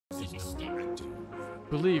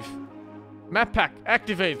Believe. Maphack,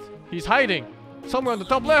 activate. He's hiding. Somewhere on the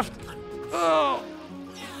top left. Oh!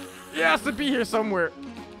 He has to be here somewhere.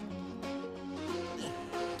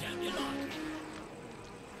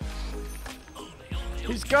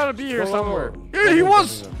 He's gotta be here somewhere. Here he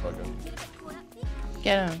was!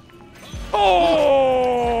 Get him.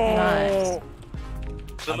 Oh! Nice.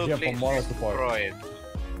 Absolutely destroyed.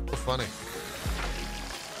 So funny.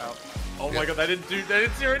 Oh my god, that didn't do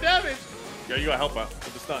 0 damage. Yo, you gotta help out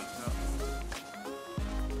with the stun.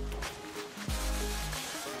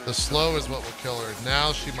 The slow is what will kill her.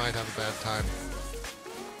 Now she might have a bad time.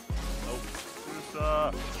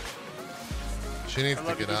 Nope. She needs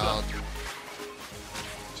to get out.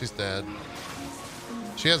 She's dead.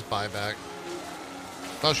 She has buyback.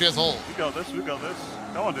 Oh, she has ult. We got this. We got this.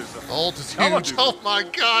 Come on, Medusa. Ult is huge. Oh my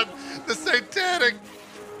god. The satanic.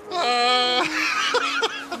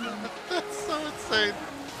 That's so insane.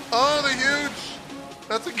 Oh, the huge.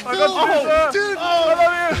 That's a kill. Oh, dude. Oh, I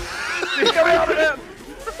love you. She's coming out of it.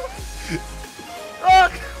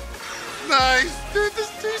 Fuck. Nice. Dude,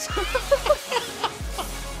 this dude's...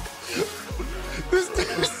 this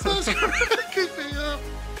dude's so cracking me up.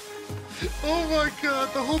 Oh my god,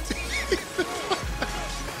 the whole team.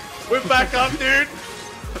 We're back up, dude.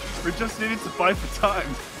 We just needed to fight for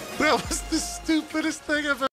time. That was the stupidest thing I've ever